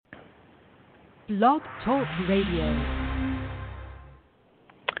Blog Talk Radio.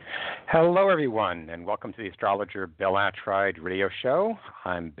 Hello, everyone, and welcome to the Astrologer Bill Attride radio show.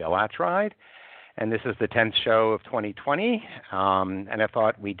 I'm Bill Attride, and this is the 10th show of 2020, and I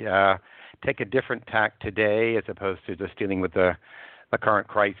thought we'd take a different tack today as opposed to just dealing with the current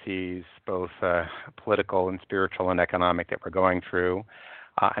crises, both political and spiritual and economic, that we're going through,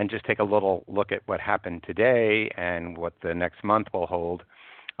 and just take a little look at what happened today and what the next month will hold,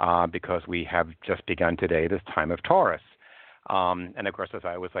 because we have just begun today this time of Taurus. And of course, as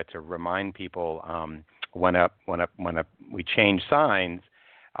I always like to remind people, when we change signs,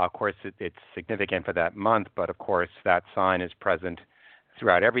 of course, it's significant for that month, but of course, that sign is present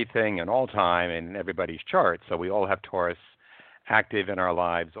throughout everything and all time in everybody's chart. So we all have Taurus active in our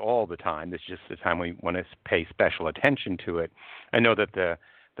lives all the time. This is just the time we want to pay special attention to it. I know that the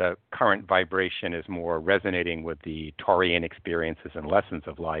current vibration is more resonating with the Taurian experiences and lessons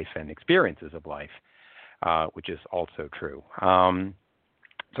of life and experiences of life. Which is also true. So I'm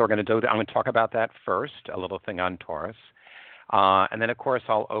going to talk about that first, a little thing on Taurus. And then, of course,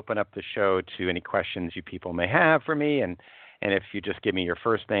 I'll open up the show to any questions you people may have for me. And if you just give me your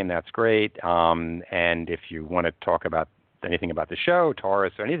first name, that's great. And if you want to talk about anything about the show,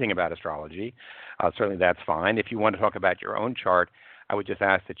 Taurus, or anything about astrology, certainly that's fine. If you want to talk about your own chart, I would just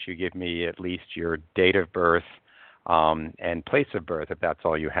ask that you give me at least your date of birth, and place of birth, if that's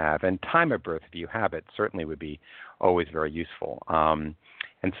all you have, and time of birth, if you have it, certainly would be always very useful. And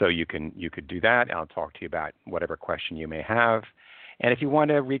so you could do that. I'll talk to you about whatever question you may have. And if you want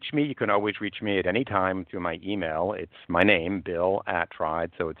to reach me, you can always reach me at any time through my email. It's my name, Bill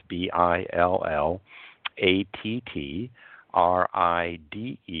Attride, so it's BILLATTRIDE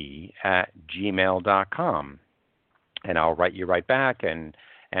 @gmail.com. And I'll write you right back and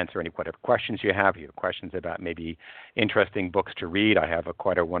answer any whatever questions you have. If you have questions about maybe interesting books to read, I have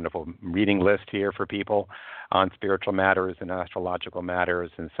quite a wonderful reading list here for people on spiritual matters and astrological matters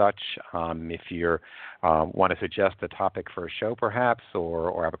and such. If you want to suggest a topic for a show, perhaps,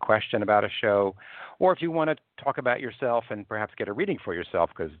 or have a question about a show, or if you want to talk about yourself and perhaps get a reading for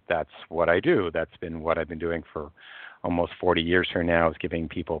yourself, because that's what I do. That's been what I've been doing for almost 40 years here now, is giving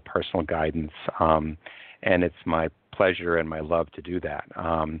people personal guidance. And it's my pleasure and my love to do that.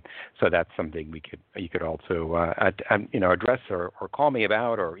 So that's something you could also address or call me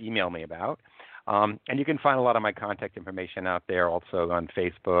about or email me about. And you can find a lot of my contact information out there, also on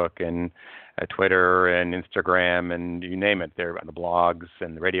Facebook and Twitter and Instagram and you name it. There on the blogs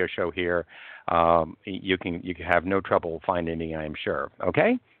and the radio show here. You can have no trouble finding me, I'm sure.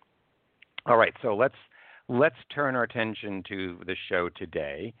 Okay. All right. So let's turn our attention to the show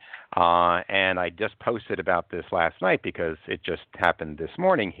today. And I just posted about this last night because it just happened this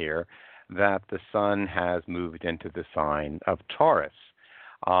morning here that the sun has moved into the sign of Taurus.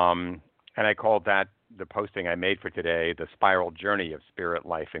 And I called that, the posting I made for today, the spiral journey of spirit,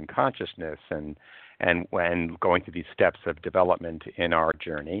 life, and consciousness, and when going through these steps of development in our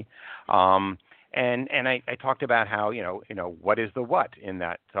journey. And I talked about how, what is the what in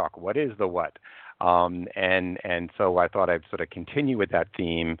that talk? What is the what? And so I thought I'd sort of continue with that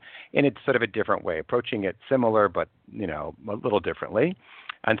theme in a sort of a different way, approaching it similar, but, a little differently.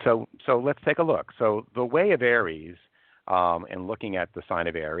 And so let's take a look. So the way of Aries, and looking at the sign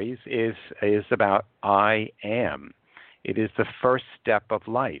of Aries is about I am. It is the first step of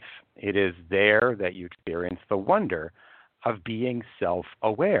life. It is there that you experience the wonder of being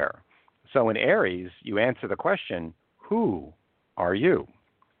self-aware. So in Aries, you answer the question, who are you?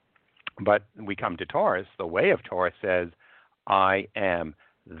 But we come to Taurus, the way of Taurus says, I am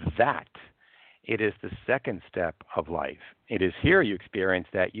that. It is the second step of life. It is here you experience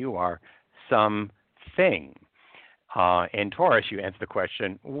that you are something. In Taurus, you answer the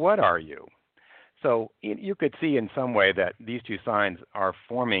question, what are you? So you could see in some way that these two signs are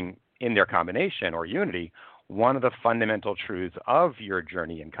forming in their combination or unity one of the fundamental truths of your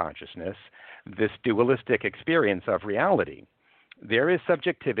journey in consciousness, this dualistic experience of reality. There is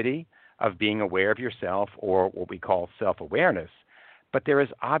subjectivity of being aware of yourself, or what we call self-awareness, but there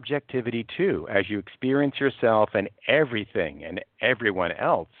is objectivity too, as you experience yourself and everything and everyone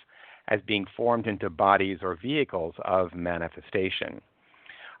else as being formed into bodies or vehicles of manifestation.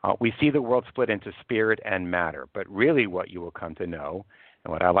 We see the world split into spirit and matter, but really what you will come to know,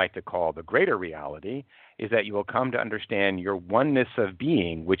 and what I like to call the greater reality, is that you will come to understand your oneness of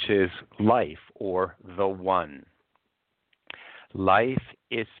being, which is life, or the one. Life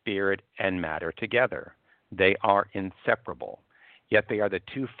is spirit and matter together. They are inseparable. Yet they are the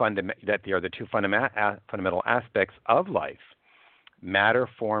two fundamental aspects of life. Matter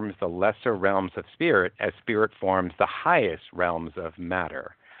forms the lesser realms of spirit as spirit forms the highest realms of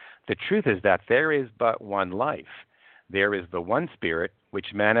matter. The truth is that there is but one life. There is the one spirit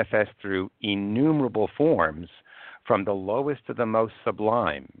which manifests through innumerable forms, from the lowest to the most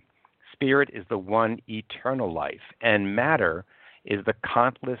sublime. Spirit is the one eternal life, and matter is the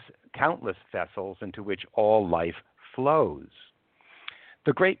countless vessels into which all life flows.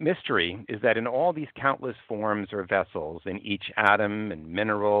 The great mystery is that in all these countless forms or vessels, in each atom and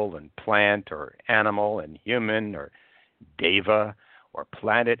mineral and plant or animal and human or deva or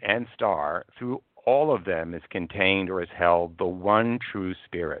planet and star, through all of them is contained or is held the one true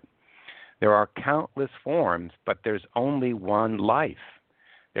spirit. There are countless forms, but there's only one life.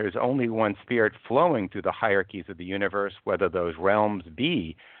 There's only one spirit flowing through the hierarchies of the universe, whether those realms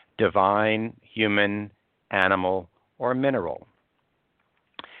be divine, human, animal, or mineral.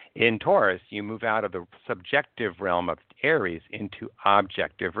 In Taurus, you move out of the subjective realm of Aries into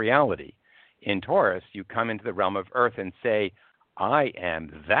objective reality. In Taurus, you come into the realm of Earth and say, I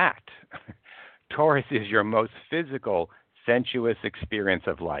am that. Taurus is your most physical, sensuous experience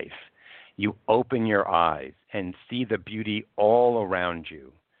of life. You open your eyes and see the beauty all around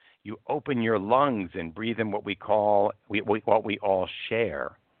you. You open your lungs and breathe in what we all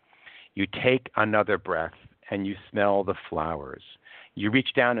share. You take another breath and you smell the flowers. You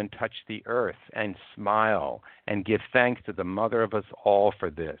reach down and touch the earth and smile and give thanks to the mother of us all for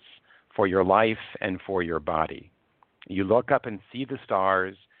this, for your life and for your body. You look up and see the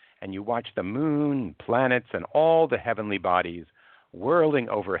stars, and you watch the moon, planets, and all the heavenly bodies whirling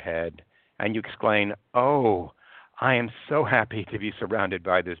overhead, and you exclaim, oh, I am so happy to be surrounded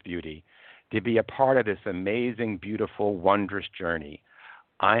by this beauty, to be a part of this amazing, beautiful, wondrous journey.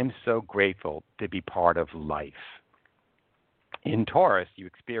 I'm so grateful to be part of life. In Taurus, you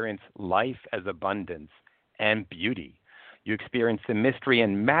experience life as abundance and beauty. You experience the mystery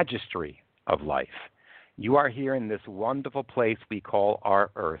and majesty of life. You are here in this wonderful place we call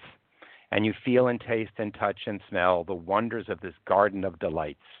our earth, and you feel and taste and touch and smell the wonders of this garden of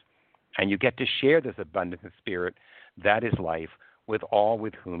delights. And you get to share this abundance of spirit that is life with all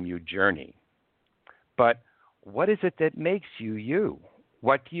with whom you journey. But what is it that makes you you?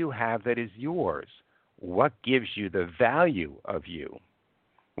 What do you have that is yours? What gives you the value of you?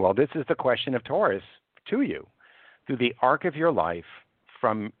 Well, this is the question of Taurus to you. Through the arc of your life,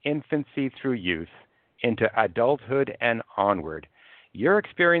 from infancy through youth, into adulthood and onward, your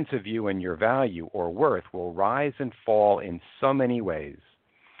experience of you and your value or worth will rise and fall in so many ways.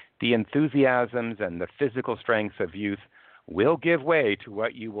 The enthusiasms and the physical strengths of youth will give way to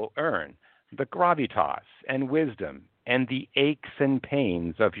what you will earn, the gravitas and wisdom and the aches and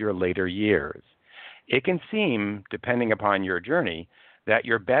pains of your later years. It can seem, depending upon your journey, that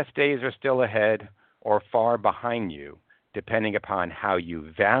your best days are still ahead or far behind you, depending upon how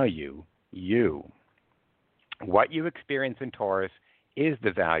you value you. What you experience in Taurus is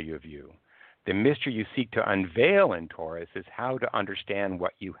the value of you. The mystery you seek to unveil in Taurus is how to understand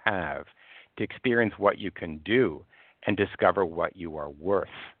what you have, to experience what you can do, and discover what you are worth.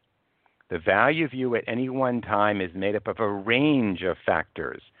 The value of you at any one time is made up of a range of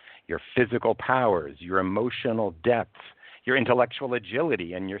factors: your physical powers, your emotional depth, your intellectual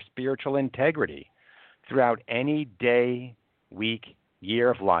agility, and your spiritual integrity. Throughout any day, week, year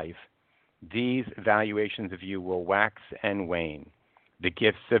of life, these valuations of you will wax and wane. The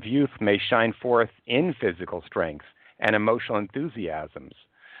gifts of youth may shine forth in physical strength and emotional enthusiasms,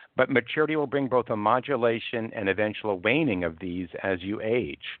 but maturity will bring both a modulation and eventual waning of these as you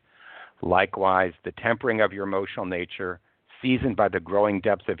age. Likewise, the tempering of your emotional nature, seasoned by the growing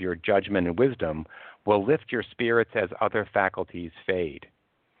depths of your judgment and wisdom, will lift your spirits as other faculties fade.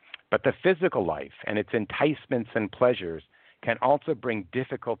 But the physical life and its enticements and pleasures can also bring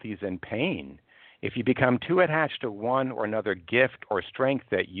difficulties and pain. If you become too attached to one or another gift or strength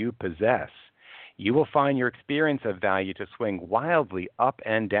that you possess, you will find your experience of value to swing wildly up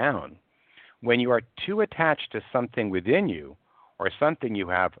and down. When you are too attached to something within you or something you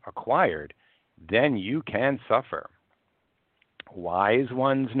have acquired, then you can suffer. Wise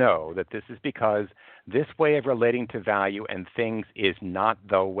ones know that this is because this way of relating to value and things is not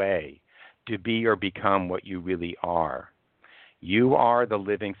the way to be or become what you really are. You are the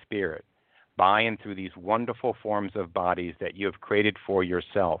living spirit, by and through these wonderful forms of bodies that you have created for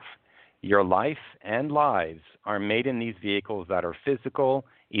yourself. Your life and lives are made in these vehicles that are physical,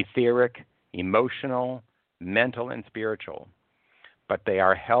 etheric, emotional, mental, and spiritual. But they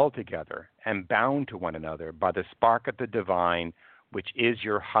are held together and bound to one another by the spark of the divine, which is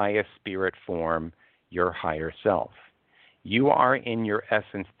your highest spirit form, your higher self. You are in your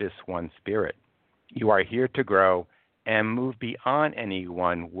essence this one spirit. You are here to grow and move beyond any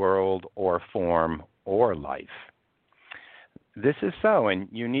one world or form or life. This is so, and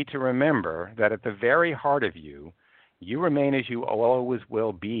you need to remember that at the very heart of you, you remain as you always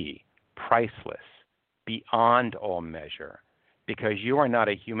will be, priceless, beyond all measure, because you are not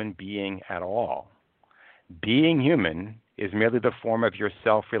a human being at all. Being human is merely the form of your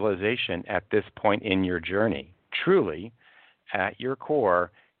self-realization at this point in your journey. Truly, at your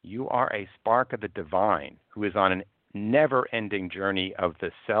core, you are a spark of the divine who is on a never-ending journey of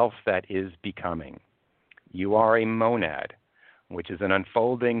the self that is becoming. You are a monad, which is an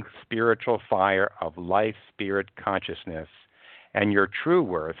unfolding spiritual fire of life, spirit, consciousness, and your true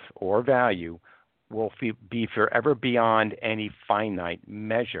worth or value will be forever beyond any finite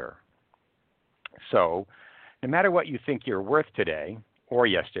measure. So, no matter what you think you're worth today, or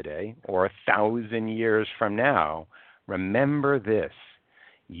yesterday, or 1,000 years from now, remember this.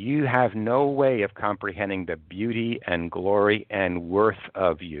 You have no way of comprehending the beauty and glory and worth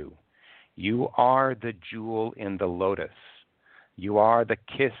of you. You are the jewel in the lotus. You are the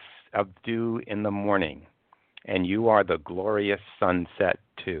kiss of dew in the morning. And you are the glorious sunset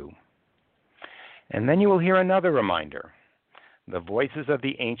too. And then you will hear another reminder. The voices of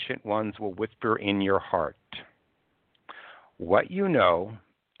the ancient ones will whisper in your heart. What you know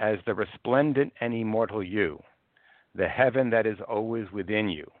as the resplendent and immortal you, the heaven that is always within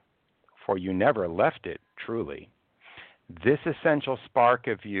you, for you never left it truly. This essential spark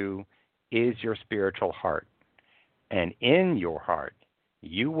of you is your spiritual heart. And in your heart,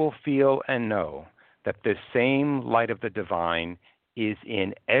 you will feel and know that the same light of the divine is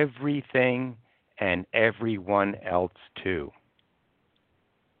in everything and everyone else too.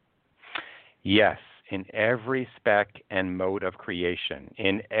 Yes, in every speck and mode of creation,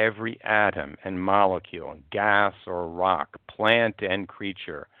 in every atom and molecule, gas or rock, plant and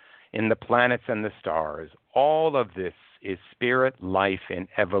creature, in the planets and the stars, all of this is spirit, life, and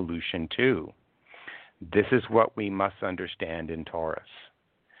evolution too. This is what we must understand in Taurus.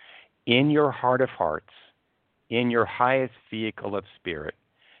 In your heart of hearts, in your highest vehicle of spirit,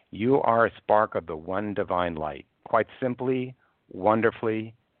 you are a spark of the one divine light. Quite simply,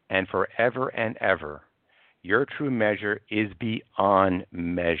 wonderfully, and forever and ever, your true measure is beyond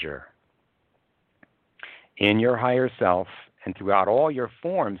measure. In your higher self, and throughout all your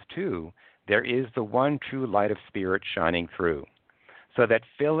forms too, there is the one true light of spirit shining through, so that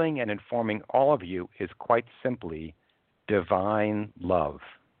filling and informing all of you is quite simply divine love.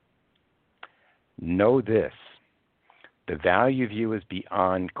 Know this, the value of you is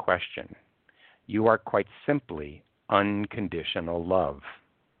beyond question. You are quite simply unconditional love.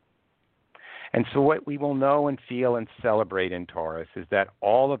 And so what we will know and feel and celebrate in Taurus is that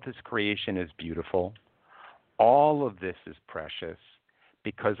all of this creation is beautiful, all of this is precious,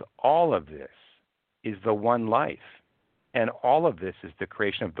 because all of this is the one life, and all of this is the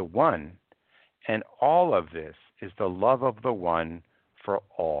creation of the one, and all of this is the love of the one for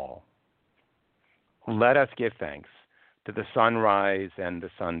all. Let us give thanks to the sunrise and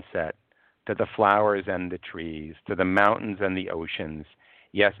the sunset, to the flowers and the trees, to the mountains and the oceans.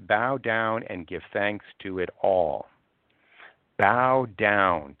 Yes, bow down and give thanks to it all. Bow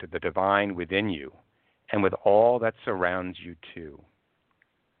down to the divine within you and with all that surrounds you too.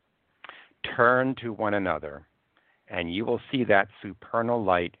 Turn to one another, and you will see that supernal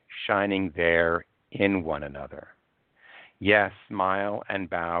light shining there in one another. Yes, smile and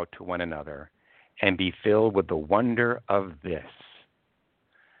bow to one another, and be filled with the wonder of this.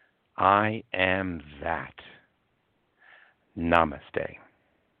 I am that. Namaste.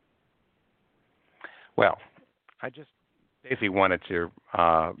 Well, I just basically wanted to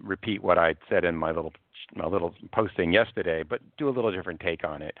repeat what I said in my little posting yesterday, but do a little different take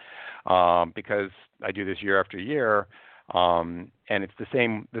on it, because I do this year after year, and it's the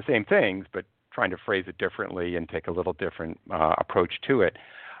same things, but trying to phrase it differently and take a little different approach to it.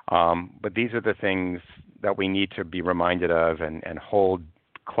 But these are the things that we need to be reminded of and hold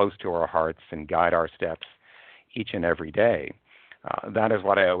close to our hearts and guide our steps each and every day. That is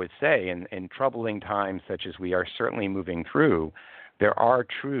what I always say. In troubling times such as we are certainly moving through, there are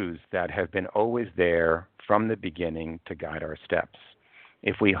truths that have been always there from the beginning to guide our steps.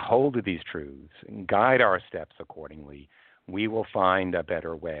 If we hold to these truths and guide our steps accordingly, we will find a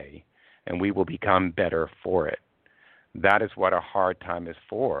better way, and we will become better for it. That is what a hard time is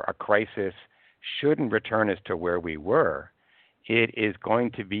for. A crisis shouldn't return us to where we were. It is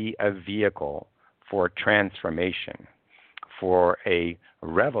going to be a vehicle for transformation, for a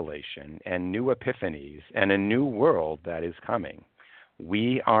revelation and new epiphanies and a new world that is coming.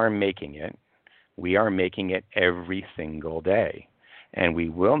 We are making it. We are making it every single day. And we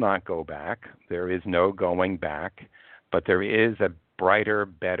will not go back. There is no going back. But there is a brighter,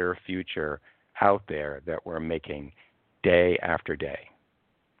 better future out there that we're making day after day.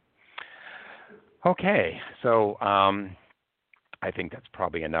 Okay, so I think that's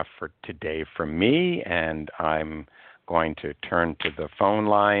probably enough for today from me, and I'm going to turn to the phone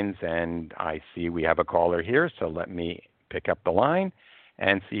lines, and I see we have a caller here, so let me pick up the line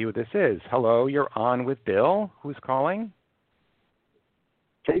and see who this is. Hello, you're on with Bill. Who's calling?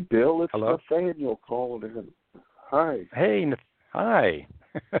 Hey, Bill, it's Hello? Nathaniel calling in. Hi. Hey, hi.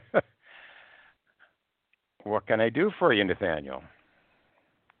 What can I do for you, Nathaniel?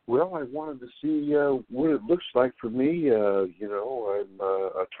 Well, I wanted to see what it looks like for me. I'm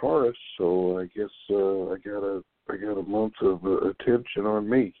a Taurus, so I guess I got a month of attention on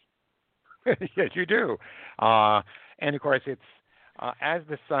me. Yes, you do. And of course, it's as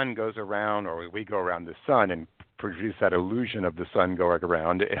the sun goes around, or we go around the sun and produce that illusion of the sun going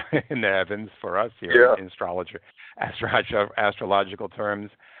around in the heavens for us here in astrological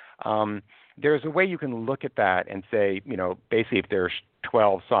terms. There's a way you can look at that and say, basically if there's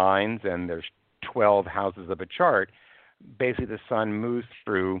 12 signs and there's 12 houses of a chart, basically the sun moves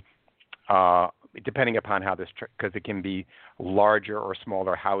through, depending upon how this, because it can be larger or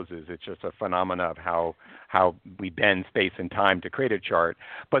smaller houses. It's just a phenomena of how we bend space and time to create a chart.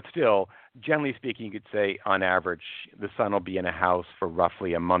 But still, generally speaking, you could say on average, the sun will be in a house for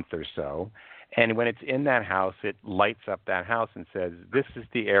roughly a month or so. And when it's in that house, it lights up that house and says, this is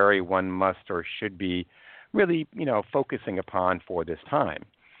the area one must or should be really, focusing upon for this time.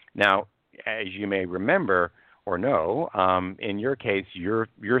 Now, as you may remember or know, in your case, your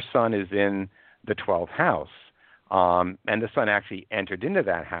sun is in the 12th house. And the sun actually entered into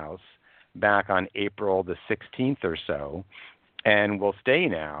that house back on April the 16th or so, and will stay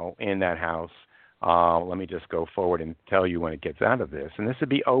now in that house. Let me just go forward and tell you when it gets out of this. And this would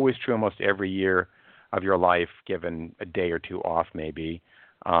be always true almost every year of your life, given a day or two off maybe.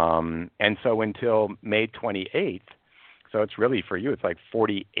 And so until May 28th, so it's really for you, it's like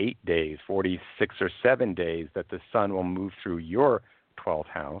 48 days, 46 or 7 days that the sun will move through your 12th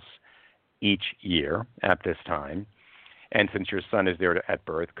house each year at this time. And since your sun is there at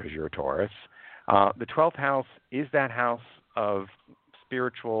birth because you're a Taurus, the 12th house is that house of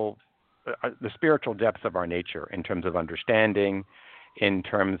the spiritual depths of our nature in terms of understanding, in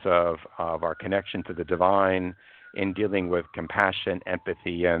terms of our connection to the divine, in dealing with compassion,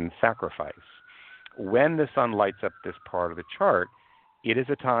 empathy, and sacrifice. When the sun lights up this part of the chart, it is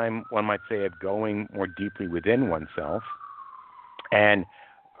a time, one might say, of going more deeply within oneself and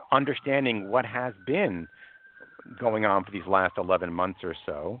understanding what has been going on for these last 11 months or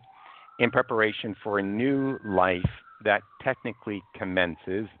so in preparation for a new life that technically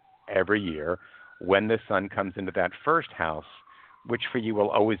commences every year when the sun comes into that first house, which for you will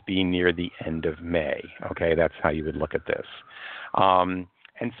always be near the end of May. Okay, that's how you would look at this.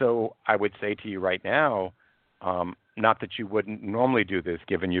 And so I would say to you right now, not that you wouldn't normally do this,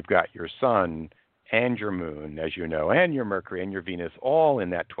 given you've got your sun and your moon, as you know, and your Mercury and your Venus all in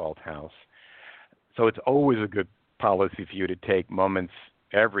that 12th house. So it's always a good policy for you to take a moment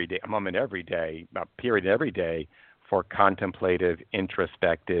every day, a period every day for contemplative,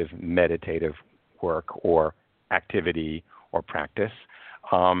 introspective, meditative work or activity or practice.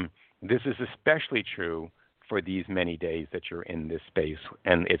 This is especially true for these many days that you're in this space,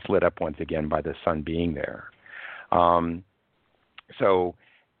 and it's lit up once again by the sun being there. So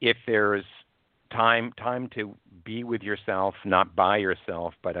if there's time to be with yourself, not by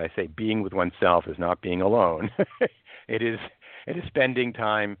yourself, but I say being with oneself is not being alone. It is spending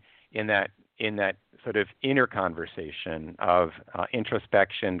time in that sort of inner conversation of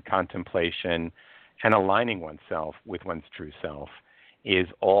introspection, contemplation, and aligning oneself with one's true self is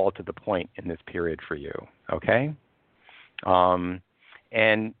all to the point in this period for you. Okay? And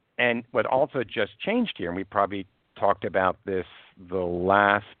what also just changed here, and we probably talked about this the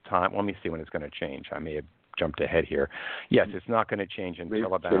last time. Let me see when it's going to change. I may have jumped ahead here. Yes, it's not going to change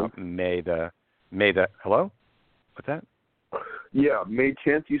until about May the. Hello? What's that? Yeah, May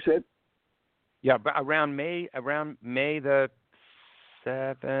 10th, you said? Yeah, but around May the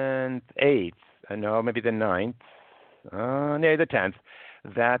 7th, 8th, no, maybe the 9th, no, the 10th,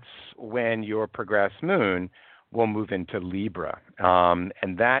 that's when your progressed moon will move into Libra.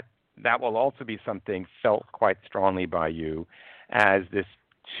 And that will also be something felt quite strongly by you as this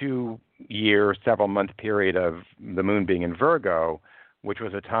 2-year, several-month period of the moon being in Virgo, which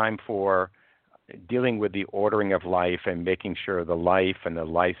was a time for dealing with the ordering of life and making sure the life and the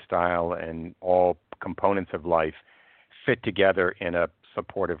lifestyle and all components of life fit together in a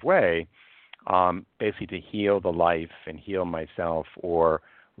supportive way, basically to heal the life and heal myself or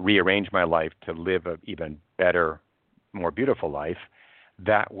rearrange my life to live an even better, more beautiful life.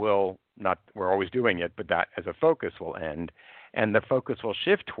 That will not we're always doing it, but that as a focus will end, and the focus will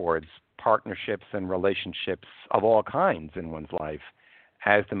shift towards partnerships and relationships of all kinds in one's life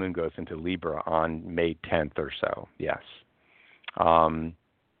as the moon goes into Libra on May 10th or so. Yes.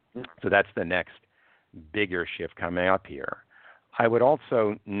 So that's the next bigger shift coming up here. I would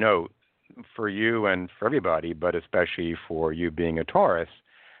also note for you and for everybody, but especially for you being a Taurus,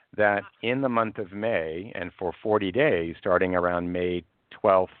 that in the month of May and for 40 days, starting around May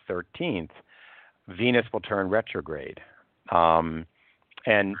 12th, 13th, Venus will turn retrograde.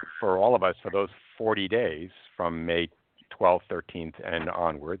 And for all of us, for those 40 days from May 12th, 13th, and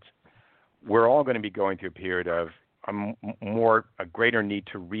onwards, we're all going to be going through a period of a greater need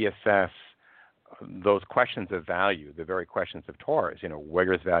to reassess those questions of value, the very questions of Taurus. Where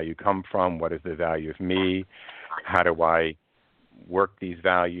does value come from? What is the value of me? How do I work these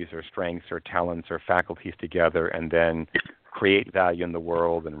values or strengths or talents or faculties together and then create value in the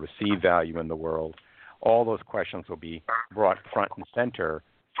world and receive value in the world? All those questions will be brought front and center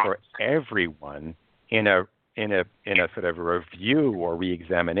for everyone in a sort of a review or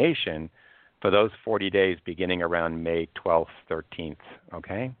reexamination for those 40 days beginning around May 12th, 13th,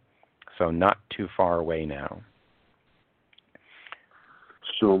 okay? So not too far away now.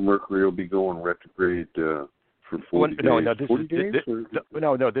 So Mercury will be going retrograde for 40 days? No, this 40 is days?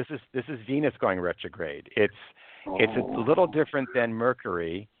 This is Venus going retrograde. It's a little different than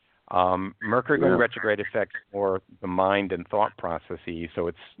Mercury. Mercury going retrograde affects more the mind and thought processes,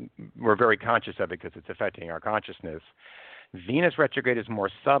 so we're very conscious of it because it's affecting our consciousness. Venus retrograde is more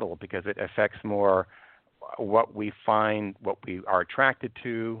subtle because it affects more what we find, what we are attracted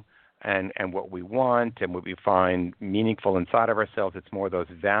to, and what we want, and what we find meaningful inside of ourselves. It's more those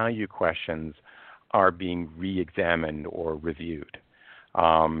value questions are being re-examined or reviewed.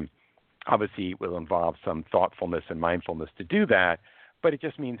 Obviously, it will involve some thoughtfulness and mindfulness to do that, but it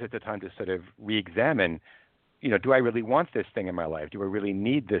just means it's a time to sort of re-examine, do I really want this thing in my life? Do I really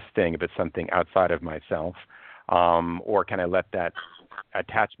need this thing if it's something outside of myself? Or can I let that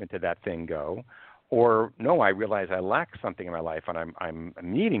attachment to that thing go? Or no, I realize I lack something in my life and I'm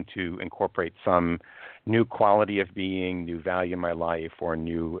needing to incorporate some new quality of being, new value in my life, or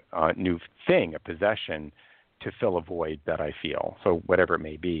new thing, a possession, to fill a void that I feel. So whatever it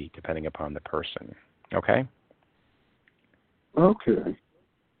may be, depending upon the person. Okay? Okay.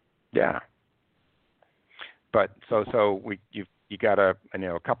 Yeah. But so you got a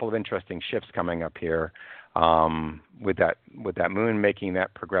couple of interesting shifts coming up here, with that moon making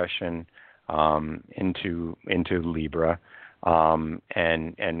that progression into Libra,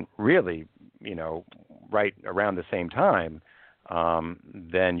 and really, right around the same time,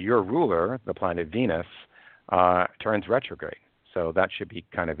 then your ruler, the planet Venus, turns retrograde. So that should be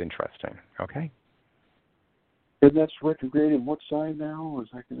kind of interesting. Okay. And that's retrograde in what sign now? Is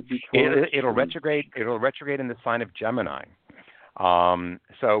that going to be Taurus? It'll retrograde in the sign of Gemini.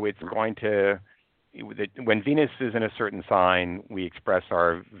 So it's going to, when Venus is in a certain sign, we express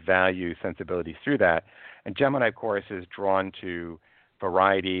our value sensibilities through that. And Gemini, of course, is drawn to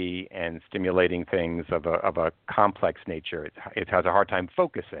variety and stimulating things of a complex nature. It has a hard time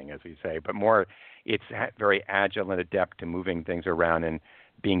focusing, as we say, but more it's very agile and adept to moving things around and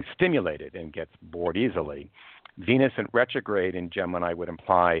being stimulated and gets bored easily. Venus in retrograde in Gemini would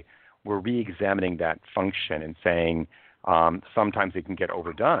imply we're re-examining that function and saying sometimes it can get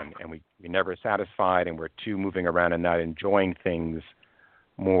overdone and we're never satisfied and we're too moving around and not enjoying things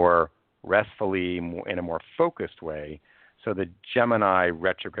more restfully, in a more focused way. So the Gemini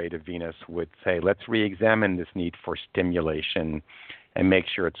retrograde of Venus would say, let's re-examine this need for stimulation and make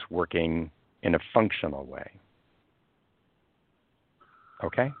sure it's working in a functional way.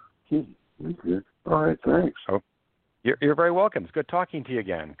 Okay? Okay. All right, thanks. Oh, you're very welcome. It's good talking to you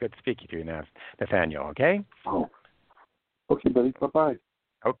again. Good speaking to you, Nathaniel, okay? Oh. Okay, buddy. Bye-bye.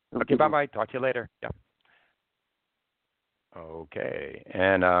 Oh, okay, bye-bye. Talk to you later. Yeah. Okay,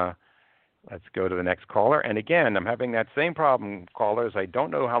 and let's go to the next caller. And again, I'm having that same problem, callers. I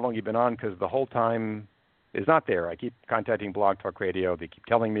don't know how long you've been on because the whole time is not there. I keep contacting Blog Talk Radio. They keep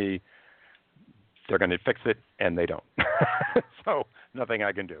telling me they're going to fix it, and they don't. So nothing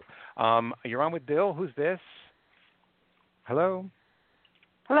I can do. You're on with Bill. Who's this? Hello?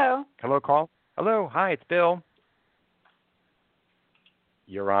 Hello. Hello, call. Hello. Hi, it's Bill.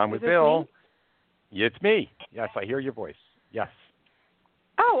 You're on with Is Bill. Me? It's me. Yes, I hear your voice. Yes.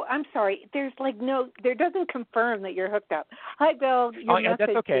 Oh, I'm sorry. There doesn't confirm that you're hooked up. Hi, Bill. Yeah,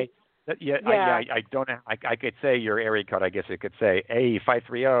 that's okay. Yeah. I don't. I could say your area code. I guess it could say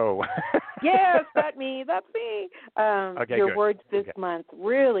A530. Yes, that's me. Okay, your good. words this month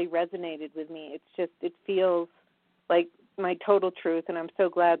really resonated with me. It feels like my total truth, and I'm so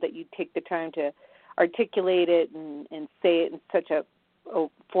glad that you take the time to articulate it and say it in such a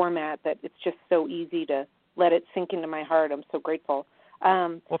format that it's just so easy to let it sink into my heart. I'm so grateful.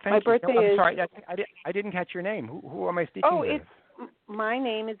 Well, thank my you. birthday I'm is... sorry, I didn't catch your name. Who am I speaking with? My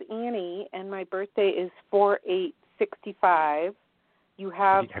name is Annie, and my birthday is 4/8/65. You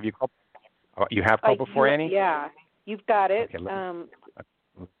have... Have you called? Oh, you have called before, Annie? Yeah, you've got it. Okay, let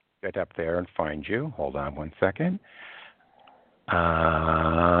me get up there and find you. Hold on one second.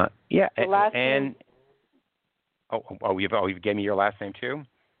 Yeah, and you gave me your last name too?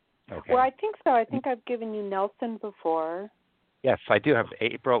 Okay. Well, I think so. I think I've given you Nelson before. Yes, I do have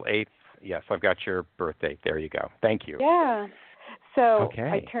April 8th. Yes, I've got your birthday. There you go. Thank you. Yeah. So okay.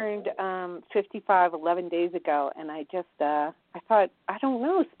 I turned 55 11 days ago, and I just, I thought, I don't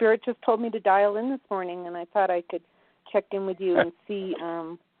know, Spirit just told me to dial in this morning, and I thought I could check in with you and see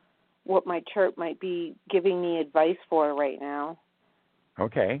what my chart might be giving me advice for right now.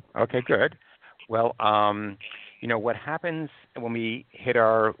 Okay, good. Well, what happens when we hit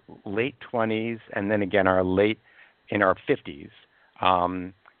our late 20s and then again in our 50s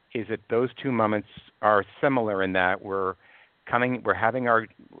is that those two moments are similar in that we're having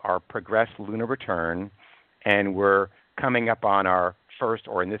our progressed lunar return, and we're coming up on our first,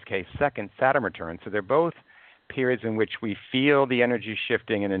 or in this case, second Saturn return. So they're both periods in which we feel the energy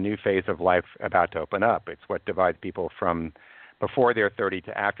shifting in a new phase of life about to open up. It's what divides people from before they're 30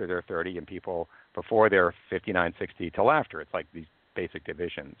 to after they're 30, and people before they're 59, 60 till after. It's like these basic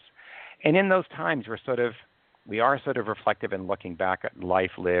divisions. And in those times, we are sort of reflective and looking back at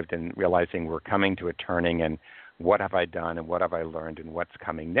life lived and realizing we're coming to a turning, and what have I done and what have I learned and what's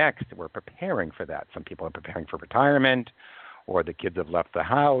coming next. We're preparing for that. Some people are preparing for retirement, or the kids have left the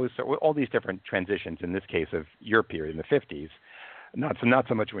house, or all these different transitions, in this case of your period in the 50s. Not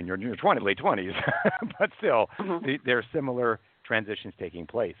so much when you're in your late 20s, but still, there are similar transitions taking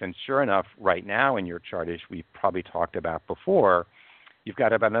place. And sure enough, right now in your chart, as we've probably talked about before, you've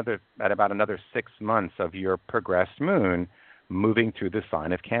got about another 6 months of your progressed moon moving through the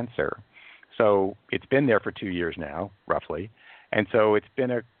sign of Cancer. So it's been there for 2 years now, roughly. And so it's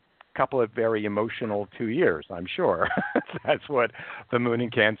been a couple of very emotional 2 years, I'm sure. That's what the moon in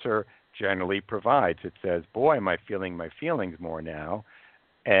Cancer generally provides. It says, boy, am I feeling my feelings more now.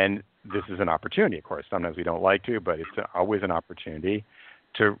 And this is an opportunity, of course. Sometimes we don't like to, but it's always an opportunity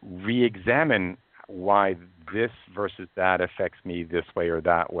to re-examine why this versus that affects me this way or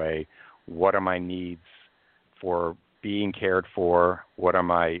that way. What are my needs for being cared for? What are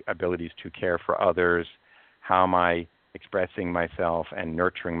my abilities to care for others? How am I expressing myself and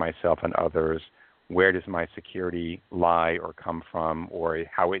nurturing myself and others? Where does my security lie or come from, or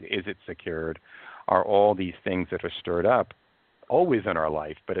how is it secured? Are all these things that are stirred up always in our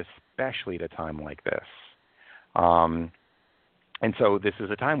life, but especially at a time like this? And so this is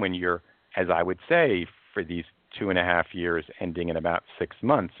a time when you're, as I would say, for these 2.5 years ending in about 6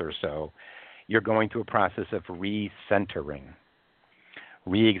 months or so, you're going through a process of recentering,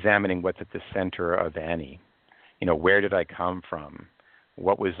 re-examining what's at the center of Annie. Where did I come from?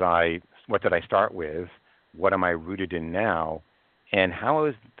 What did I start with? What am I rooted in now? And how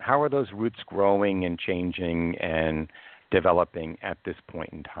are those roots growing and changing and developing at this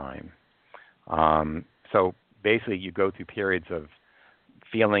point in time? So basically you go through periods of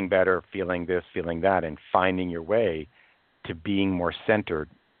feeling better, feeling this, feeling that, and finding your way to being more centered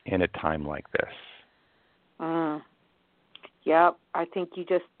in a time like this. Yep, I think you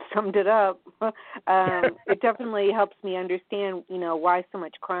just summed it up. It definitely helps me understand, why so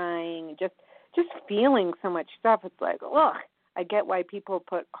much crying, just feeling so much stuff. It's like, ugh, I get why people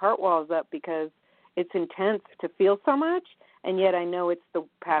put heart walls up, because it's intense to feel so much, and yet I know it's the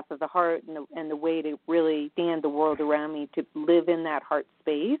path of the heart and the way to really stand the world around me, to live in that heart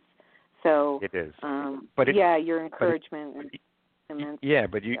space. So it is. Your encouragement is immense. Yeah,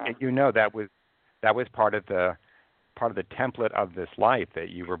 but that was part of the template of this life, that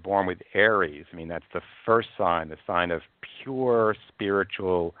you were born with Aries. I mean, that's the first sign, the sign of pure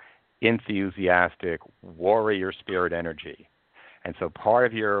spiritual, enthusiastic, warrior spirit energy. And so part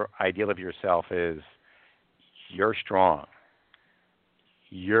of your ideal of yourself is you're strong,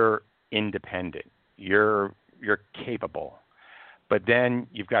 you're independent, you're capable. But then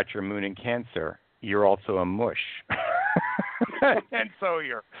you've got your moon in Cancer. You're also a mush. And so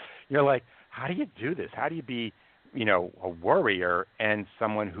you're like, how do you do this? How do you be, a warrior and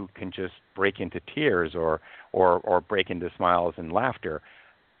someone who can just break into tears or break into smiles and laughter?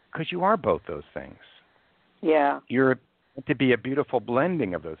 Because you are both those things. Yeah. You're to be a beautiful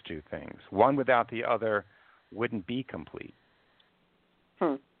blending of those two things. One without the other wouldn't be complete.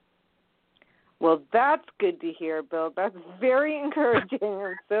 Well, that's good to hear, Bill. That's very encouraging.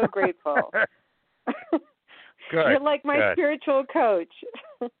 I'm so grateful. Good. You're like my spiritual coach.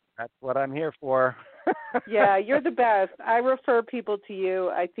 That's what I'm here for. Yeah, you're the best. I refer people to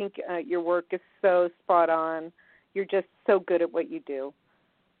you. I think your work is so spot on. You're just so good at what you do.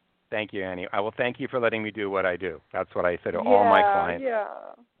 Thank you, Annie. I will thank you for letting me do what I do. That's what I say to all my clients. Yeah.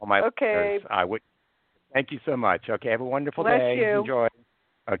 All my okay. listeners. I would. Thank you so much. Okay, have a wonderful Bless day. you. Enjoy.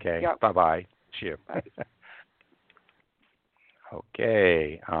 Okay, yep. Bye-bye. See you. Bye.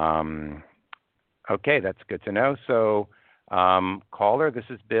 Okay. Okay, that's good to know. So, caller, this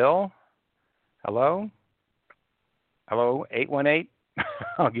is Bill. Hello? Hello, 818?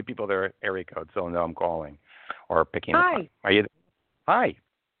 I'll give people their area code so they'll know I'm calling or picking up. Hi. Are you? Hi.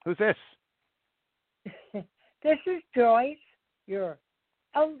 Who's this? This is Joyce, your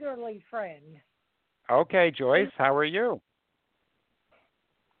elderly friend. Okay, Joyce. How are you?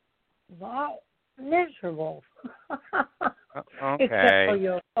 Wow, miserable. Okay. Except for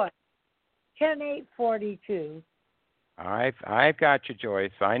your foot. 10-8-42. I've got you,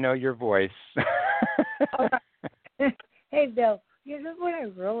 Joyce. I know your voice. Hey, Bill, you know what I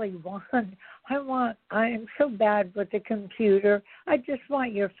really want? I am so bad with the computer. I just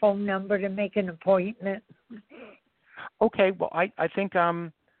want your phone number to make an appointment. Okay, well, I think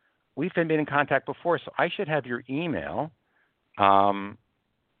we've been in contact before, so I should have your email.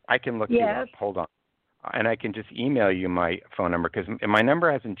 I can look you up. Hold on. And I can just email you my phone number because my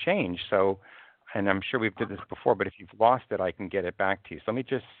number hasn't changed. So, and I'm sure we've did this before, but if you've lost it, I can get it back to you. So let me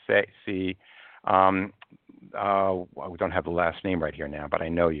just see. We don't have the last name right here now, but I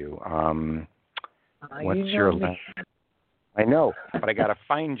know you. What's your last? I know, but I got to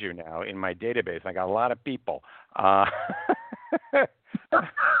find you now in my database. I got a lot of people. Thousands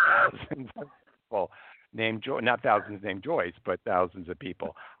of people named not thousands named Joyce, but thousands of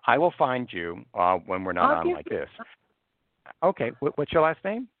people. I will find you when we're not on like this. Okay, what's your last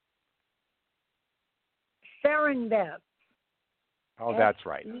name? Sharon Beth. Oh, that's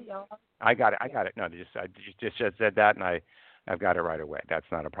right. I got it. No, I just said that, and I've got it right away. That's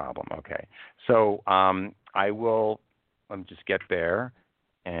not a problem. Okay. So I will. Let me just get there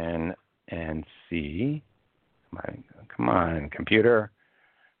and see. Come on, computer.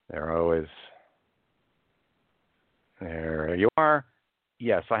 There you are.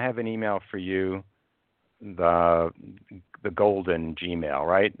 Yes, I have an email for you. The golden Gmail,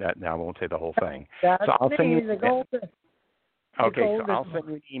 right? Now I won't say the whole thing. That's so I'll send you the golden. Okay, so I'll send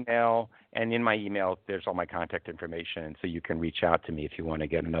you an email, and in my email, there's all my contact information, so you can reach out to me if you want to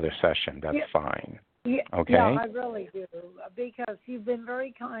get another session. That's fine. Yeah, okay? Yeah, I really do, because you've been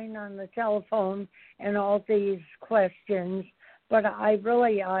very kind on the telephone and all these questions, but I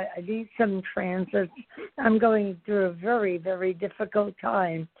need some transits. I'm going through a very, very difficult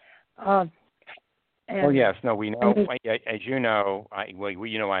time. Yes, no, we know. As you know,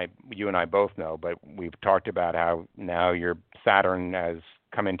 you and I both know, but we've talked about how now your Saturn has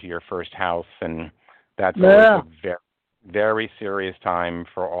come into your first house, and that's always a very, very serious time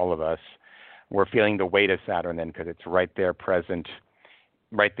for all of us. We're feeling the weight of Saturn then because it's right there present,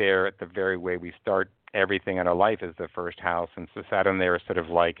 right there at the very way we start everything in our life is the first house, and so Saturn there is sort of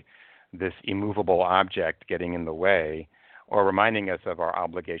like this immovable object getting in the way or reminding us of our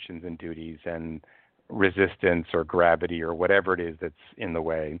obligations and duties and resistance or gravity or whatever it is that's in the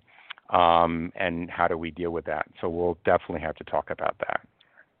way, and how do we deal with that? So we'll definitely have to talk about that.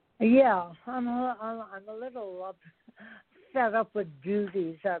 Yeah, I'm a little fed up with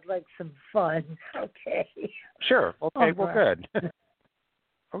duties. I'd like some fun. Okay. Sure. Okay. Well, good.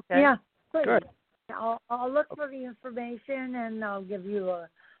 Okay. Yeah. Good. I'll look for the information and I'll give you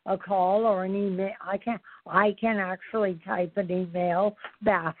a call or an email. I can actually type an email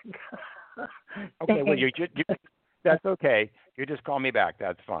back. Okay, well, you that's okay. You just call me back.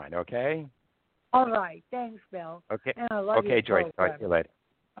 That's fine, okay? All right. Thanks, Bill. Okay. And I love okay, Joyce. Talk to you later.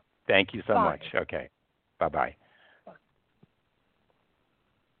 Thank you so Bye. much. Okay. Bye-bye.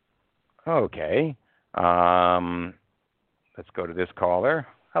 Okay. Let's go to this caller.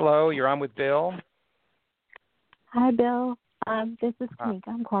 Hello, you're on with Bill. Hi, Bill. This is Kanika.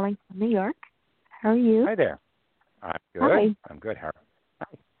 I'm calling from New York. How are you? Hi there. I'm good. Hi. I'm good. Hi.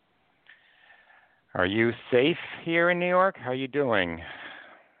 Are you safe here in New York? How are you doing?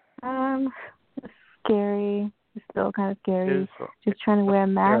 It's scary. It's still kind of scary. Just trying to wear a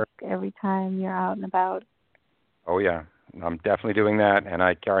mask every time you're out and about. Oh, yeah. I'm definitely doing that, and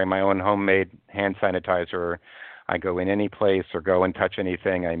I carry my own homemade hand sanitizer. I go in any place or go and touch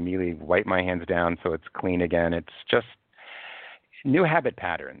anything, I immediately wipe my hands down so it's clean again. It's just new habit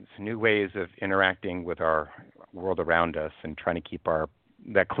patterns, new ways of interacting with our world around us and trying to keep our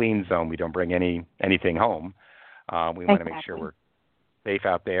that clean zone. We don't bring anything home. We want to make sure we're safe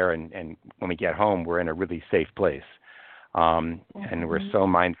out there, and when we get home, we're in a really safe place. And we're so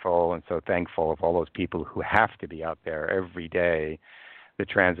mindful and so thankful of all those people who have to be out there every day, the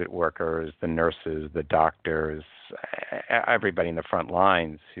transit workers, the nurses, the doctors, everybody in the front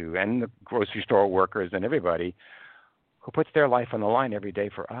lines, and the grocery store workers and everybody who puts their life on the line every day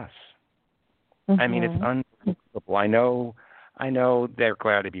for us. I mean, it's unbelievable. I know they're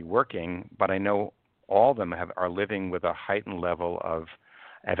glad to be working, but I know all of them are living with a heightened level of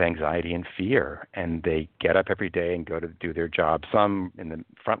anxiety and fear, and they get up every day and go to do their job. Some in the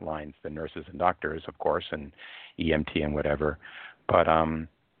front lines, the nurses and doctors, of course, and EMT and whatever. But,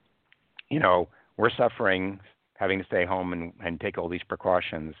 we're suffering, having to stay home and take all these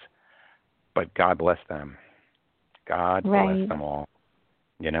precautions, but God bless them. God bless them all,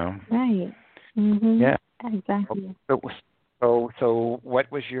 Right. Mm-hmm. Yeah. Exactly. So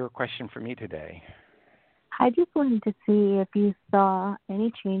what was your question for me today? I just wanted to see if you saw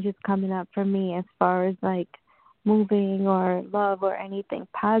any changes coming up for me as far as like moving or love or anything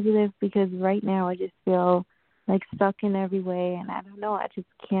positive, because right now I just feel like stuck in every way, and I don't know, I just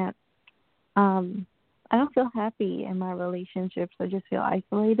can't, I don't feel happy in my relationships. I just feel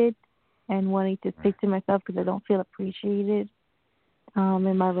isolated and wanting to stick to myself because I don't feel appreciated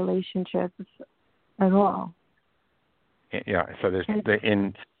in my relationships at all. Yeah, so you're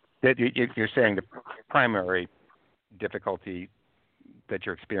saying the primary difficulty that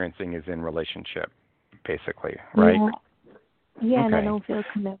you're experiencing is in relationship, basically, right? Yeah, okay. And I don't feel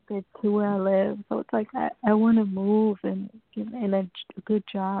connected to where I live. So it's like I want to move and a good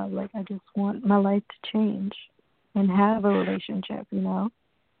job. Like I just want my life to change and have a relationship, Well,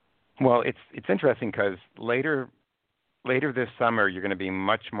 it's interesting because later this summer, you're going to be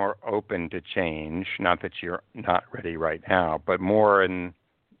much more open to change. Not that you're not ready right now, but more in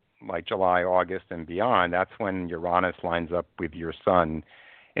like July, August, and beyond. That's when Uranus lines up with your sun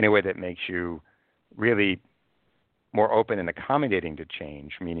in a way that makes you really more open and accommodating to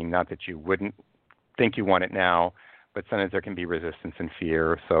change, meaning not that you wouldn't think you want it now, but sometimes there can be resistance and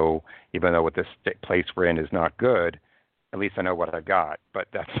fear. So even though what this place we're in is not good, at least I know what I've got. But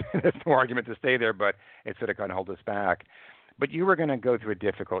that's no argument to stay there, but it's sort of going to hold us back. But you were going to go through a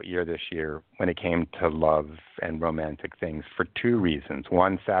difficult year this year when it came to love and romantic things for two reasons.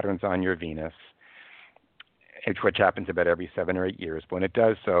 One, Saturn's on your Venus, which happens about every 7 or 8 years. But when it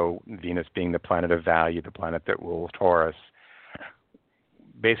does so, Venus being the planet of value, the planet that rules Taurus,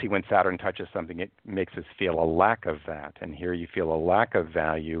 basically when Saturn touches something, it makes us feel a lack of that. And here you feel a lack of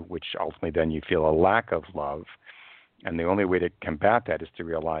value, which ultimately then you feel a lack of love. And the only way to combat that is to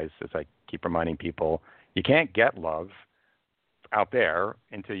realize, as I keep reminding people, you can't get love out there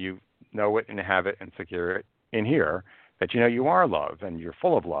until you know it and have it and secure it in here, that you are love and you're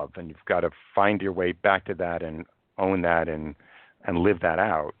full of love, and you've got to find your way back to that and own that and live that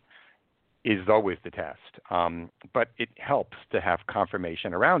out is always the test. But it helps to have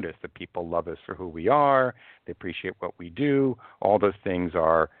confirmation around us that people love us for who we are, they appreciate what we do. All those things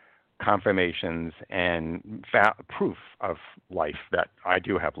are confirmations and proof of life that I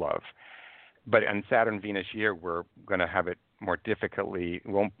do have love. But in Saturn-Venus year, we're going to have it more difficultly. It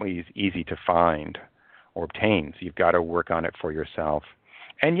won't be as easy to find or obtain. So you've got to work on it for yourself.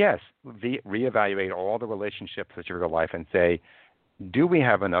 And yes, reevaluate all the relationships that you're in your life and say, do we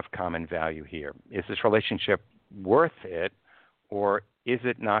have enough common value here? Is this relationship worth it, or is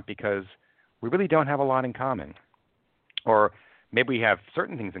it not because we really don't have a lot in common? Or maybe we have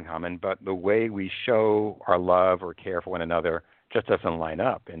certain things in common, but the way we show our love or care for one another just doesn't line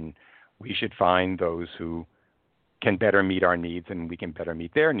up. And we should find those who can better meet our needs, and we can better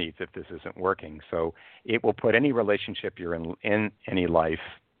meet their needs if this isn't working. So it will put any relationship you're in any life,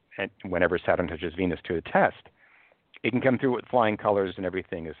 and whenever Saturn touches Venus, to the test. It can come through with flying colors and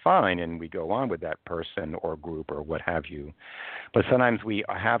everything is fine, and we go on with that person or group or what have you. But sometimes we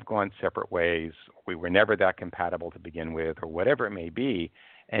have gone separate ways. We were never that compatible to begin with, or whatever it may be,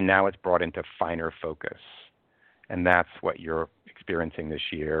 and now it's brought into finer focus. And that's what you're experiencing this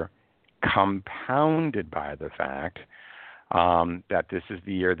year, compounded by the fact that this is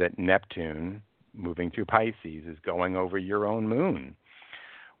the year that Neptune, moving through Pisces, is going over your own moon,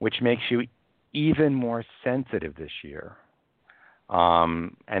 which makes you even more sensitive this year.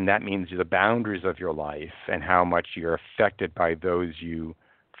 And that means the boundaries of your life and how much you're affected by those you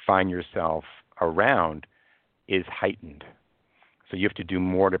find yourself around is heightened. So you have to do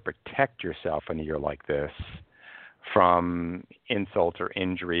more to protect yourself in a year like this from insult or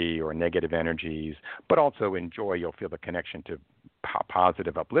injury or negative energies, but also in joy, you'll feel the connection to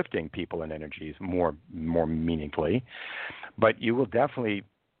positive, uplifting people and energies more meaningfully. But you will definitely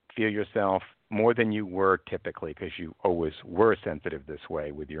feel yourself more than you were typically, because you always were sensitive this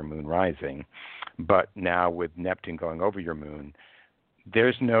way with your moon rising. But now with Neptune going over your moon,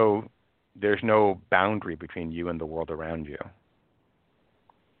 there's no boundary between you and the world around you.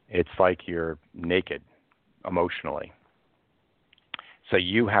 It's like you're naked emotionally. So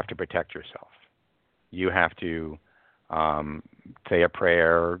you have to protect yourself. You have to say a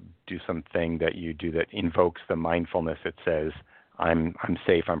prayer, do something that you do that invokes the mindfulness that says, I'm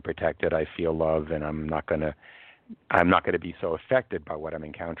safe, I'm protected, I feel love, and I'm not gonna be so affected by what I'm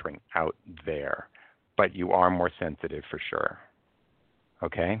encountering out there. But you are more sensitive for sure.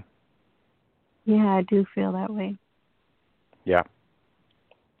 Okay? Yeah, I do feel that way. Yeah.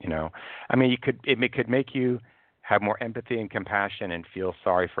 I mean, it could make you have more empathy and compassion and feel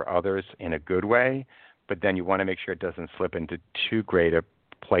sorry for others in a good way, but then you want to make sure it doesn't slip into too great a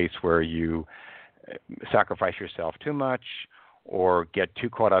place where you sacrifice yourself too much or get too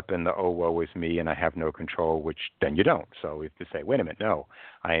caught up in the, oh, woe is me and I have no control, which then you don't. So we have to say, wait a minute, no,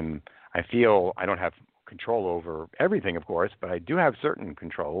 I feel I don't have control over everything, of course, but I do have certain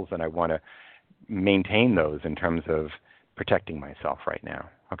controls, and I want to maintain those in terms of protecting myself right now.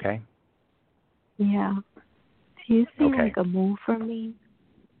 Okay? Yeah. Do you see okay. like a move for me?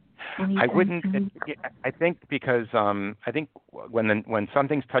 I wouldn't. I think because I think when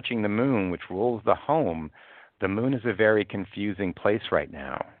something's touching the moon, which rules the home, the moon is a very confusing place right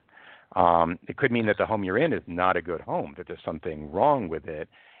now. It could mean that the home you're in is not a good home, that there's something wrong with it,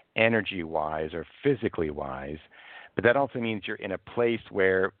 energy-wise or physically-wise. But that also means you're in a place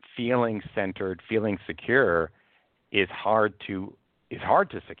where feeling centered, feeling secure is hard to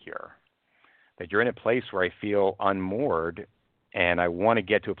secure. That you're in a place where I feel unmoored and I want to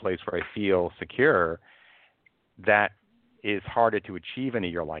get to a place where I feel secure. That is harder to achieve in a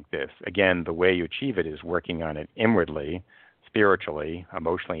year like this. Again, the way you achieve it is working on it inwardly, spiritually,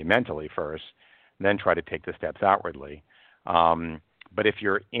 emotionally, and mentally first, and then try to take the steps outwardly. But if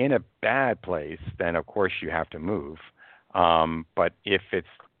you're in a bad place, then of course you have to move. But if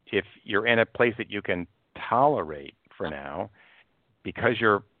you're in a place that you can tolerate for now, because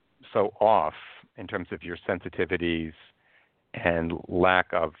you're so off in terms of your sensitivities and lack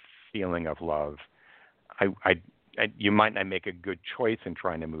of feeling of love, you might not make a good choice in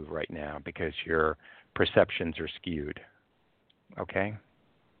trying to move right now because your perceptions are skewed. Okay?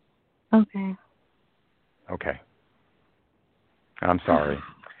 Okay. Okay. I'm sorry.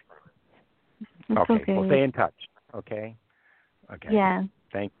 Okay. We'll stay in touch. Okay? Okay. Yeah.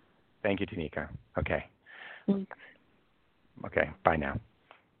 Thank you, Tanika. Okay. Thanks. Okay. Bye now.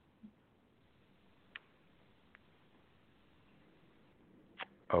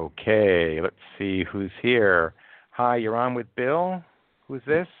 Okay. Let's see who's here. Hi, you're on with Bill. Who's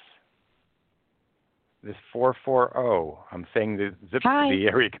this? This 440. I'm saying the zip Hi. the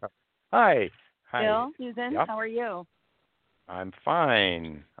area code. Hi. Bill, Susan, Yep. How are you? I'm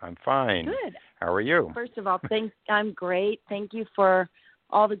fine. Good. How are you? First of all, I'm great. Thank you for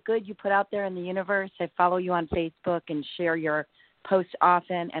all the good you put out there in the universe. I follow you on Facebook and share your posts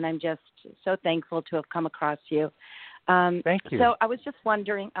often, and I'm just so thankful to have come across you. Thank you. So I was just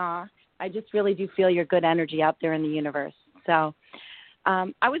wondering, I just really do feel your good energy out there in the universe. So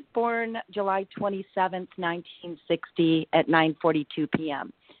I was born July 27th, 1960 at 9:42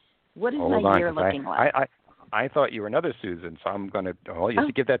 p.m. What is my year looking like? I thought you were another Susan, so I'm going to. Oh, you have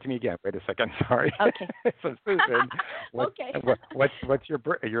to give that to me again. Wait a second. Sorry. Okay. So Susan, Okay. What's your?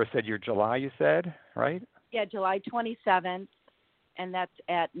 You said your July. You said right? Yeah, July 27th, and that's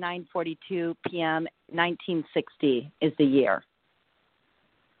at 9:42 p.m. 1960 is the year.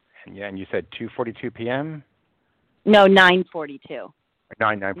 Yeah, and you said 2:42 p.m. No, 9:42.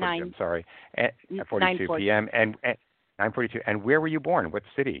 9:42. I'm sorry. 42 p.m. and 9:42. And where were you born? What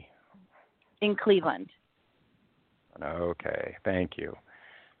city? In Cleveland. Okay, thank you.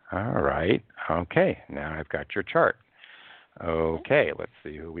 All right. Okay, now I've got your chart. Okay, let's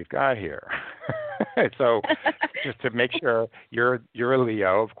see who we've got here. So, just to make sure, you're a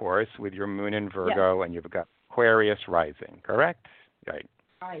Leo, of course, with your moon in Virgo, yes. And you've got Aquarius rising, correct? Right.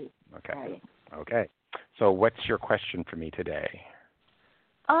 Right. Okay. Right. Okay. So, what's your question for me today?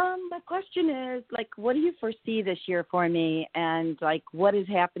 My question is, what do you foresee this year for me, and what is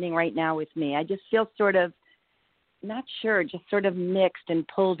happening right now with me? I just feel sort of not sure, just sort of mixed and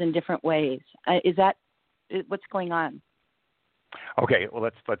pulled in different ways. Is that what's going on? Okay, well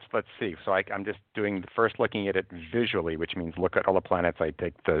let's see. So I'm just doing first looking at it visually, which means look at all the planets. I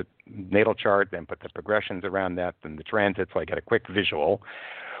take the natal chart, then put the progressions around that, then the transits. So I get a quick visual,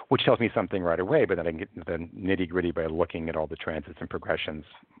 which tells me something right away. But then I can get the nitty gritty by looking at all the transits and progressions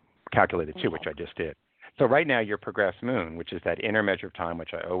calculated too, which I just did. So right now your progressed moon, which is that inner measure of time,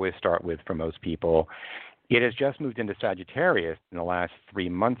 which I always start with for most people, it has just moved into Sagittarius in the last 3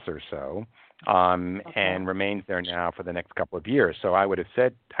 months or so. And remains there now for the next couple of years. So I would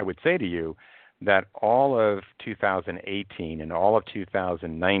say to you that all of 2018 and all of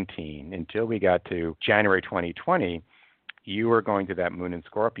 2019, until we got to January 2020, you were going through that Moon in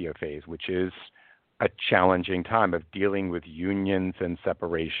Scorpio phase, which is a challenging time of dealing with unions and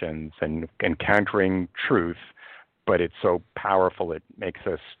separations and encountering truth, but it's so powerful it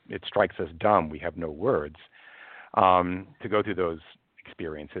strikes us dumb. We have no words to go through those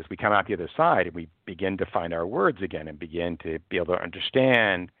experiences. We come out the other side and we begin to find our words again and begin to be able to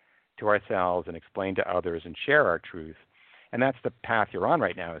understand to ourselves and explain to others and share our truth. And that's the path you're on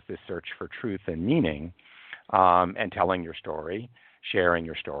right now, is this search for truth and meaning, and telling your story, sharing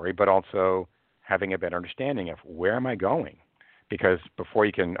your story, but also having a better understanding of where am I going? Because before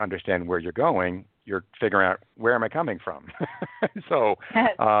you can understand where you're going, you're figuring out where am I coming from. So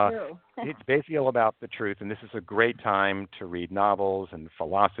it's basically all about the truth, and this is a great time to read novels and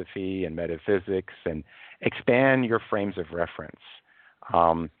philosophy and metaphysics and expand your frames of reference,